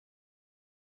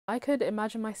I could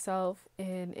imagine myself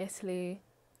in Italy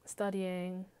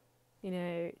studying, you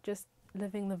know, just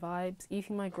living the vibes,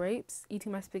 eating my grapes,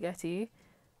 eating my spaghetti,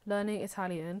 learning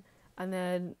Italian, and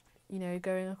then, you know,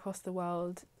 going across the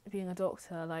world being a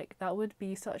doctor. Like, that would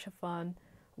be such a fun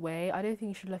way. I don't think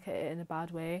you should look at it in a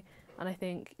bad way. And I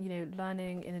think, you know,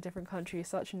 learning in a different country is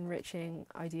such an enriching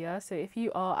idea. So if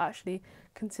you are actually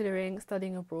considering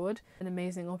studying abroad, an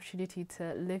amazing opportunity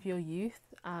to live your youth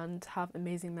and have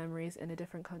amazing memories in a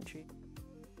different country.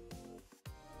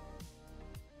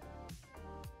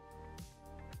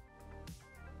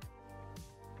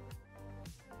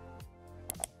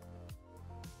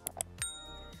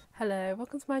 Hello,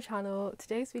 welcome to my channel.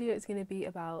 Today's video is going to be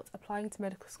about applying to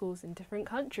medical schools in different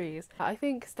countries. I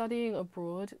think studying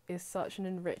abroad is such an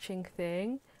enriching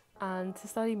thing, and to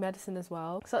study medicine as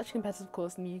well, such a competitive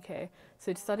course in the UK.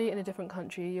 So to study in a different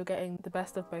country, you're getting the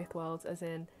best of both worlds, as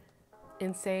in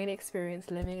insane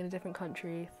experience living in a different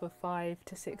country for 5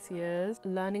 to 6 years,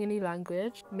 learning a new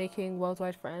language, making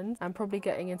worldwide friends, and probably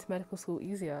getting into medical school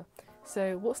easier.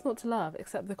 So what's not to love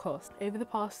except the cost? Over the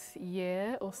past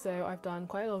year or so, I've done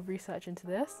quite a lot of research into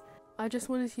this. I just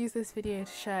wanted to use this video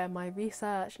to share my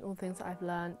research and all the things that I've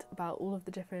learned about all of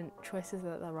the different choices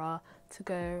that there are to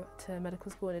go to medical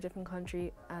school in a different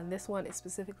country, and this one is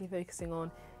specifically focusing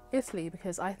on Italy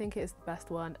because I think it is the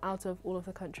best one out of all of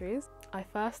the countries. I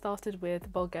first started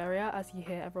with Bulgaria, as you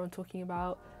hear everyone talking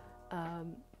about,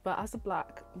 but as a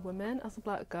black woman, as a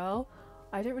black girl,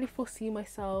 I don't really foresee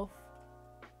myself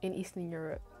in Eastern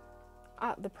Europe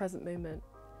at the present moment.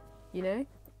 You know,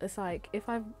 it's like if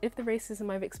the racism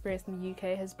I've experienced in the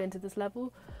UK has been to this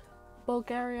level,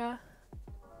 Bulgaria,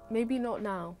 maybe not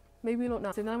now.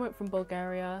 So then I went from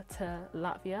Bulgaria to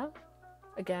Latvia,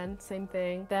 again same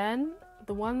thing. Then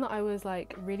the one that I was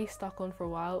like really stuck on for a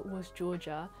while was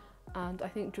Georgia, and I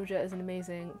think Georgia is an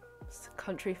amazing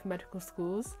country for medical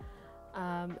schools.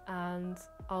 And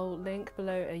I'll link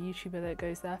below a YouTuber that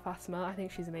goes there, Fatima. I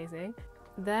think she's amazing.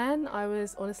 Then I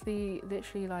was honestly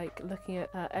literally like looking at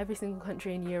every single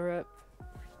country in Europe.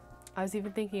 I was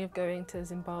even thinking of going to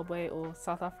Zimbabwe or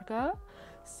South Africa.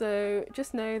 So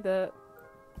just know that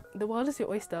the world is your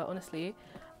oyster, honestly,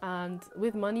 and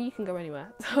with money you can go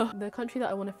anywhere. So the country that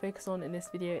I want to focus on in this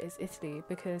video is Italy,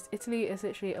 because Italy is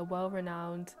literally a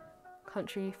well-renowned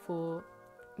country for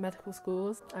medical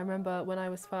schools. I remember when I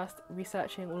was first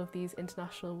researching all of these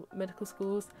international medical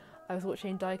schools, I was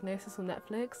watching Diagnosis on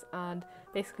Netflix, and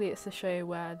basically it's a show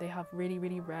where they have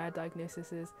really rare diagnoses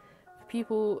for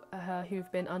people who've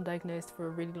been undiagnosed for a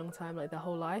really long time, like their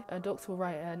whole life. A doctor will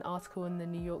write an article in the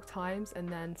New York Times and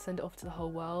then send it off to the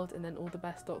whole world, and then all the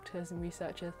best doctors and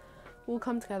researchers will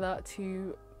come together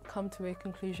to come to a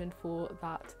conclusion for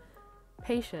that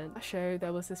patient. A show,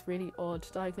 there was this really odd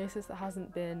diagnosis that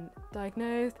hasn't been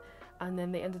diagnosed, and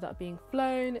then they ended up being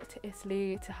flown to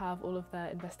Italy to have all of their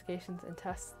investigations and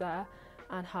tests there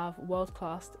and have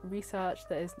world-class research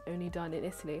that is only done in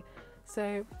Italy.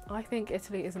 So I think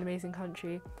Italy is an amazing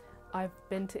country. I've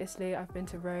been to Italy, I've been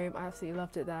to Rome, I absolutely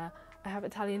loved it there. I have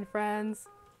Italian friends.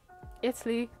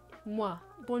 Italy, moi,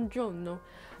 buongiorno.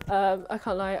 I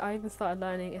can't lie, I even started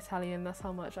learning Italian. That's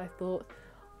how much I thought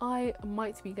I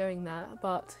might be going there,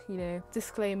 but you know,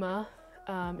 disclaimer,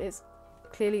 it's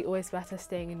clearly always better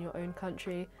staying in your own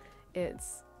country.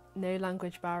 It's no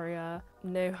language barrier,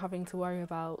 no having to worry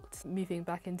about moving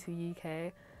back into the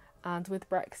UK, and with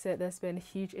Brexit there's been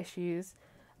huge issues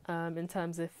in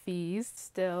terms of fees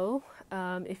still.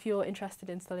 If you're interested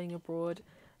in studying abroad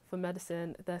for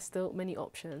medicine, there's still many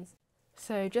options.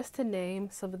 So just to name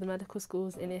some of the medical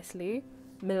schools in Italy: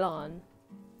 Milan.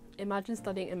 Imagine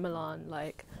studying in Milan,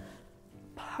 like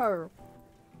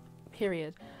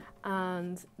period.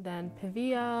 And then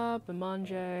Pavia,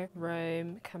 Bamangio,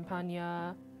 Rome,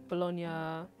 Campania,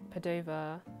 Bologna,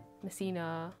 Padova,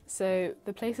 Messina. So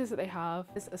the places that they have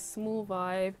is a small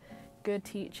vibe, good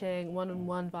teaching,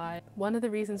 one-on-one vibe. One of the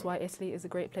reasons why Italy is a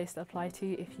great place to apply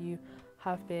to if you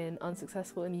have been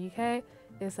unsuccessful in the UK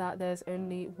is that there's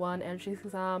only one entrance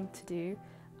exam to do,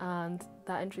 and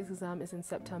that entrance exam is in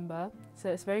September. So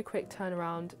it's a very quick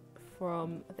turnaround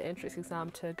from the entrance exam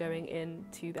to going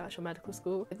into the actual medical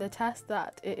school. The test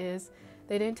that it is,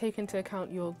 they don't take into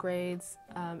account your grades,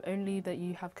 only that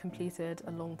you have completed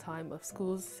a long time of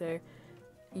schools. So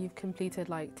you've completed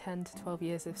like 10 to 12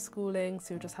 years of schooling,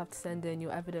 so you'll just have to send in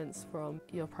your evidence from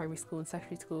your primary school and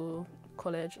secondary school,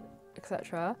 college,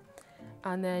 etc.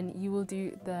 And then you will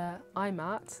do the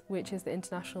IMAT, which is the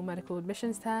International Medical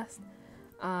Admissions Test,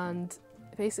 and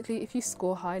basically if you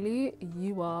score highly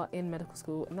you are in medical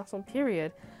school, and that's on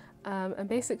period. And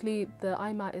basically the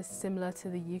IMAT is similar to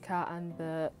the UCAT and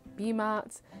the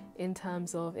BMAT in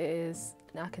terms of it is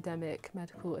an academic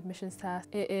medical admissions test.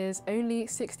 It is only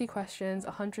 60 questions,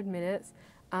 100 minutes,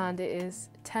 and it is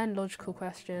 10 logical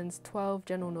questions, 12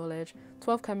 general knowledge,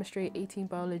 12 chemistry, 18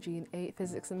 biology, and 8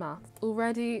 physics and math.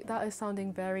 Already that is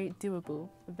sounding very doable,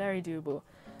 very doable.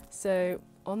 So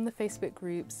on the Facebook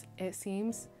groups, it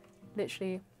seems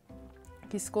literally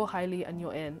you score highly and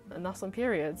you're in, and that's on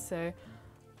periods. So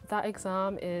that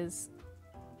exam is,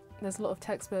 there's a lot of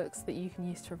textbooks that you can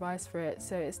use to revise for it,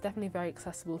 so it's definitely very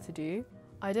accessible to do.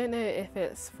 I don't know if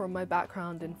it's from my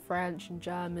background in French and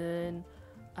German,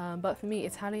 but for me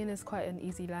Italian is quite an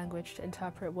easy language to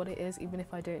interpret what it is, even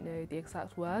if I don't know the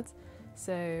exact words.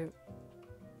 So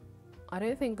I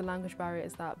don't think the language barrier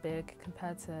is that big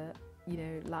compared to, you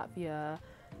know, Latvia,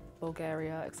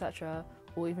 Bulgaria, etc.,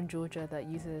 or even Georgia that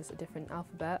uses a different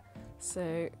alphabet.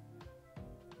 So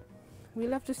we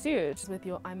love to see it with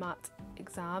your IMAT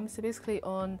exam. So basically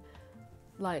on,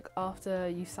 like, after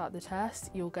you sat the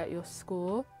test, you'll get your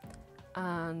score,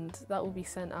 and that will be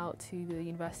sent out to the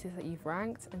universities that you've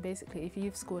ranked. And basically if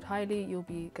you've scored highly, you'll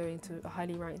be going to a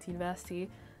highly ranked university,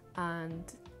 and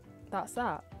that's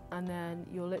that. And then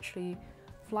you'll literally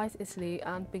fly to Italy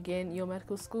and begin your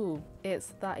medical school.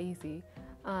 It's that easy.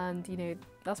 And you know,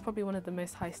 that's probably one of the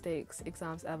most high stakes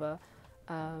exams ever.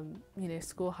 You know,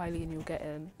 score highly and you'll get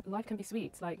in. Life can be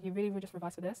sweet, like you really would just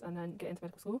revise for this and then get into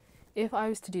medical school. If I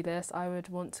was to do this, I would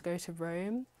want to go to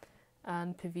Rome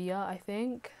and Pavia, I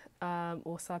think,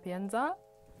 or Sapienza,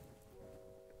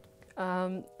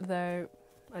 though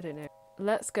I don't know.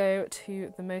 Let's go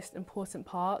to the most important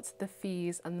part, the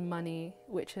fees and the money,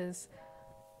 which is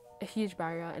a huge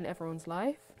barrier in everyone's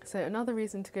life. So another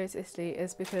reason to go to Italy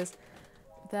is because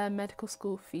their medical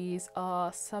school fees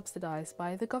are subsidised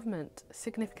by the government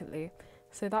significantly.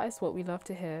 So that is what we love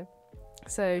to hear.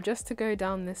 So just to go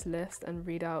down this list and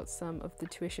read out some of the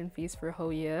tuition fees for a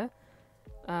whole year.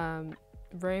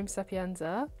 Rome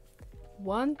Sapienza,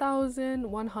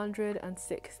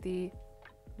 €1,160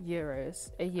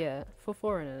 a year for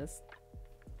foreigners.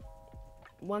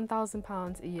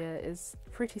 £1,000 a year is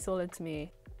pretty solid to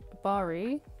me.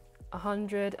 Bari,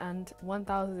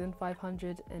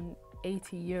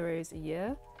 €101,580 a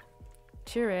year.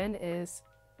 Turin is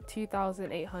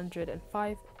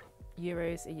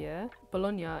 €2,805 a year.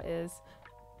 Bologna is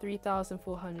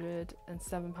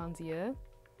 £3,407 a year.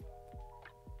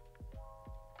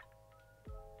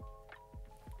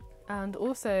 And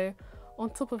also, on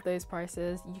top of those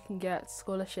prices, you can get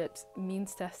scholarships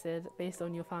means tested based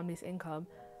on your family's income,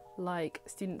 like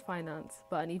student finance,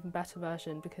 but an even better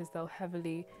version because they'll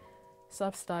heavily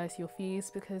subsidise your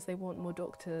fees because they want more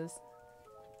doctors.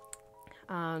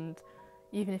 And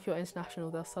even if you're international,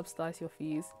 they'll subsidise your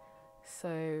fees.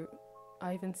 So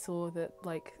I even saw that,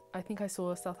 like, I think I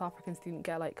saw a South African student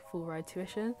get like full ride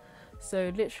tuition. So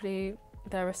literally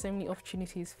there are so many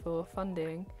opportunities for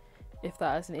funding if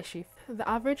that is an issue. The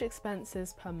average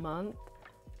expenses per month,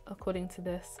 according to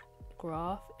this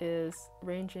graph, is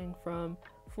ranging from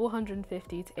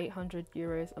 450 to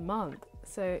 €800 a month.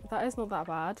 So that is not that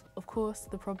bad. Of course,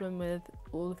 the problem with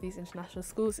all of these international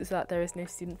schools is that there is no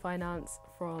student finance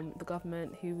from the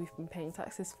government, who we've been paying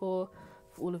taxes for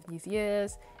all of these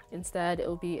years. Instead, it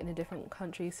will be in a different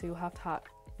country, so you'll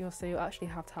actually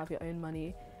have to have your own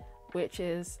money, which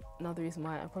is another reason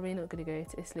why I'm probably not going to go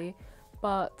to Italy.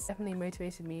 But definitely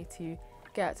motivated me to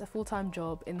get a full-time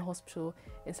job in the hospital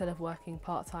instead of working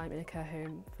part-time in a care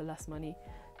home for less money.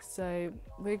 So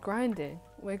we're grinding,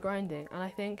 and I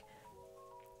think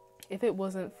if it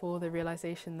wasn't for the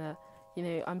realization that, you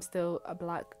know, I'm still a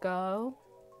black girl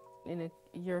in a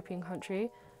European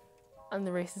country, and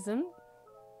the racism,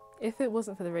 if it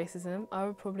wasn't for the racism, I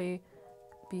would probably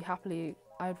happily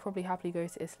go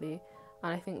to Italy.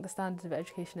 And I think the standard of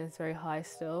education is very high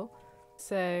still.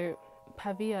 So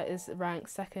Pavia is ranked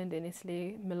 2nd in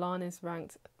Italy, Milan is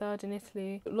ranked 3rd in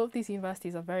Italy. A lot of these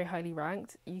universities are very highly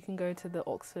ranked. You can go to the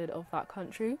Oxford of that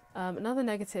country. Another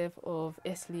negative of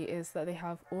Italy is that they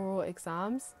have oral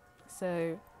exams,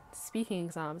 so speaking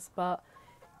exams, but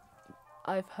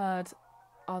I've heard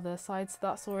other sides to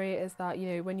that story is that, you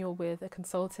know, when you're with a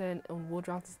consultant on ward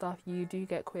rounds and stuff, you do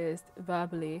get quizzed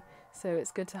verbally, so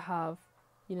it's good to have,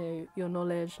 you know, your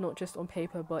knowledge not just on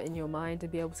paper but in your mind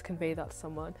and be able to convey that to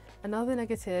someone. Another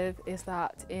negative is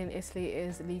that in Italy it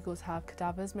is illegal to have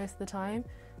cadavers most of the time,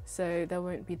 so there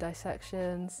won't be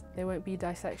dissections.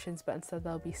 But instead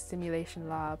there'll be simulation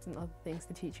labs and other things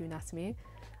to teach you anatomy.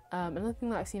 Another thing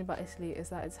that I've seen about Italy is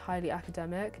that it's highly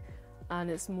academic and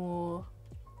it's more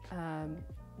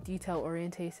detail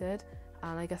orientated,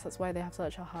 and I guess that's why they have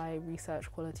such a high research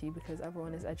quality, because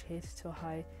everyone is educated to a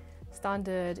high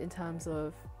standard in terms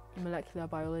of molecular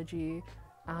biology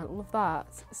and all of that.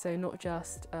 So not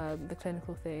just the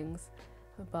clinical things,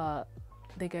 but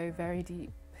they go very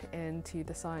deep into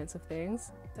the science of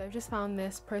things. So I've just found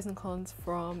this pros and cons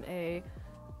from a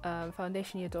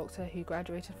foundation year doctor who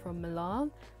graduated from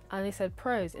Milan, and they said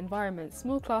pros: environment,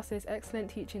 small classes, excellent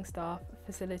teaching staff,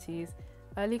 facilities,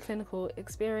 early clinical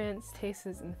experience,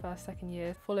 tasters in the first, second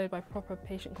year, followed by proper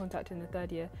patient contact in the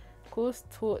third year. Course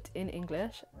taught in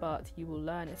English, but you will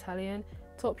learn Italian.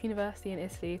 Top university in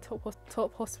Italy,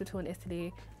 top hospital in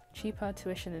Italy, cheaper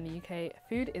tuition in the UK.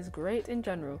 Food is great in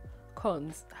general.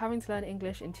 Cons: having to learn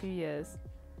English in 2 years,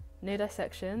 no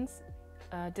dissections,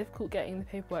 difficult getting the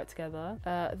paperwork together.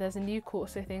 There's a new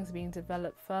course, so things are being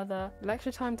developed further.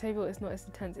 Lecture timetable is not as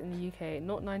intense in the UK,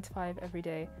 not 9 to 5 every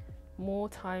day. More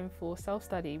time for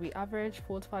self-study. We average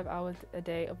 4 to 5 hours a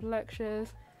day of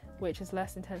lectures, which is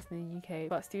less intense in the UK,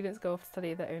 but students go off to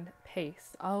study at their own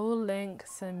pace. I will link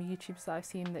some YouTubers that I've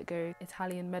seen that go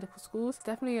Italian medical schools. It's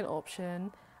definitely an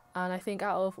option, and I think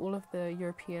out of all of the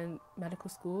European medical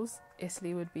schools,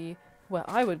 Italy would be where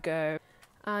I would go.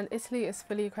 And Italy is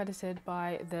fully accredited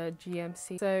by the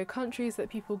GMC. So countries that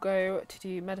people go to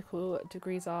do medical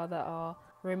degrees are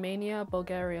Romania,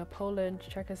 Bulgaria, Poland,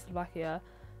 Czechoslovakia,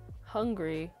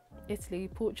 Hungary, Italy,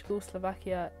 Portugal,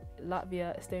 Slovakia,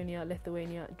 Latvia, Estonia,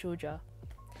 Lithuania, Georgia,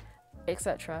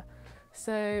 etc.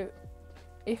 So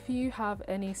if you have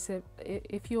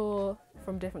if you're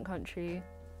from a different country,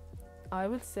 I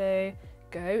would say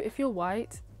go. If you're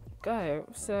white, go.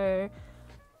 So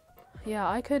yeah,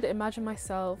 I could imagine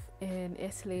myself in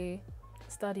Italy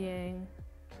studying,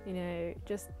 you know,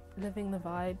 just living the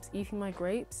vibes, eating my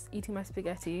grapes, eating my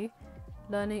spaghetti,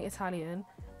 learning Italian,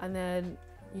 and then,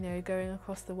 you know, going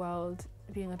across the world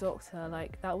being a doctor.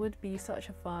 Like, that would be such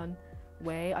a fun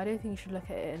way. I don't think you should look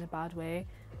at it in a bad way,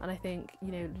 and I think,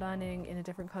 you know, learning in a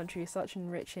different country is such an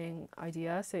enriching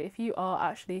idea. So if you are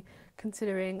actually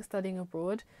considering studying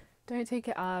abroad, don't take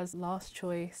it as last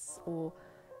choice or,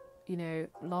 you know,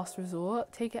 last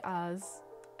resort. Take it as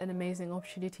an amazing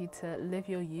opportunity to live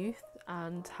your youth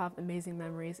and have amazing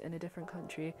memories in a different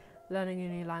country, learning a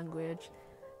new language,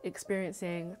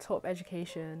 experiencing top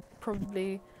education,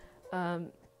 probably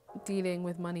dealing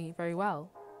with money very well,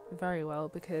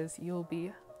 because you'll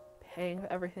be paying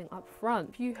for everything up front.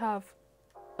 If you have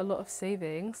a lot of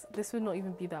savings, this would not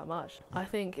even be that much. I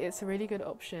think it's a really good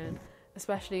option,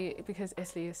 especially because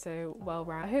Italy is so well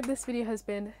rounded. I hope this video has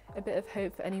been a bit of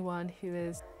hope for anyone who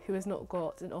has not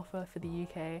got an offer for the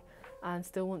UK and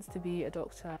still wants to be a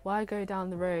doctor. Why go down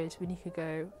the road when you could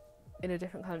go in a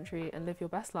different country and live your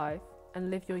best life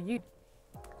and live your youth?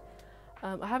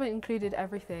 I haven't included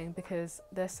everything because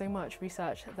there's so much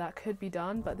research that could be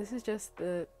done, but this is just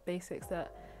the basics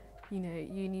that, you know,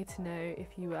 you need to know if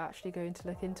you were actually going to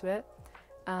look into it.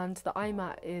 And the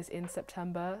IMAT is in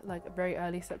September, like very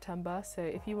early September, so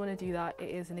if you want to do that, it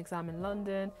is an exam in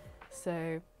London,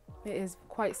 so it is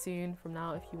quite soon from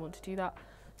now if you want to do that.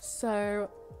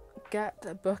 So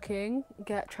get booking,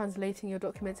 get translating your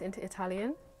documents into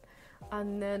Italian,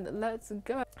 and then let's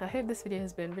go. I hope this video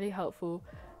has been really helpful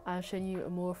and shown you a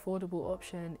more affordable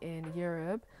option in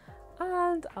Europe,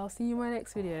 and I'll see you in my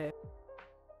next video.